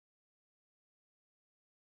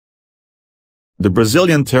The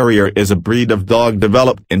Brazilian Terrier is a breed of dog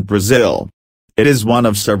developed in Brazil. It is one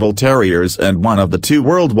of several terriers and one of the two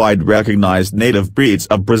worldwide recognized native breeds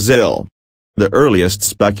of Brazil. The earliest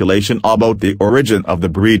speculation about the origin of the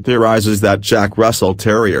breed theorizes that Jack Russell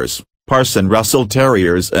Terriers, Parson Russell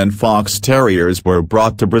Terriers and Fox Terriers were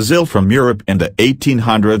brought to Brazil from Europe in the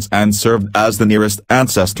 1800s and served as the nearest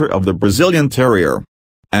ancestor of the Brazilian Terrier.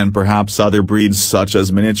 And perhaps other breeds such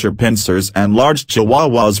as miniature pinschers and large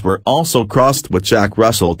Chihuahuas were also crossed with Jack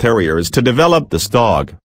Russell Terriers to develop this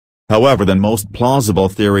dog. However, the most plausible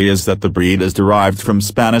theory is that the breed is derived from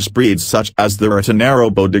Spanish breeds such as the Ratonero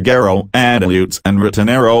Bodeguero and Alutes and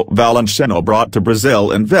Ratonero Valenciano brought to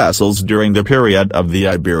Brazil in vessels during the period of the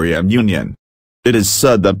Iberian Union. It is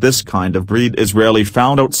said that this kind of breed is rarely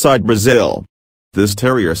found outside Brazil. This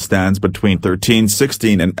terrier stands between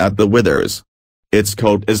 13-16 and at the withers. Its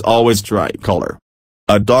coat is always tricolor.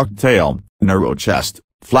 A dark tail, narrow chest,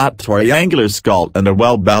 flat triangular skull and a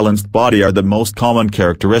well-balanced body are the most common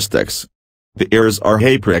characteristics. The ears are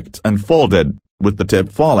hay-pricked and folded, with the tip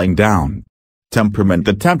falling down. Temperament: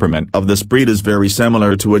 the temperament of this breed is very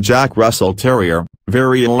similar to a Jack Russell Terrier,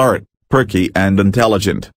 very alert, perky and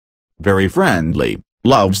intelligent. Very friendly,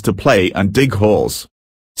 loves to play and dig holes.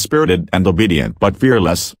 Spirited and obedient but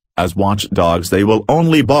fearless. As watchdogs they will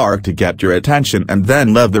only bark to get your attention and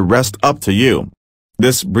then leave the rest up to you.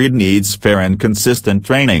 This breed needs fair and consistent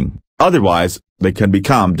training, otherwise, they can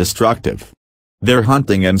become destructive. Their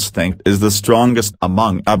hunting instinct is the strongest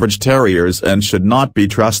among average terriers and should not be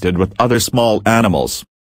trusted with other small animals.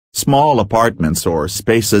 Small apartments or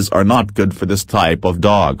spaces are not good for this type of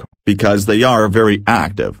dog, because they are very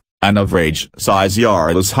active. An average-size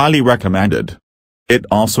yard is highly recommended. It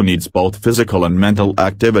also needs both physical and mental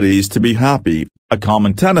activities to be happy. A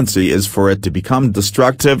common tendency is for it to become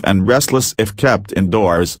destructive and restless if kept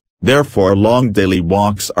indoors, therefore long daily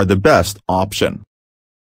walks are the best option.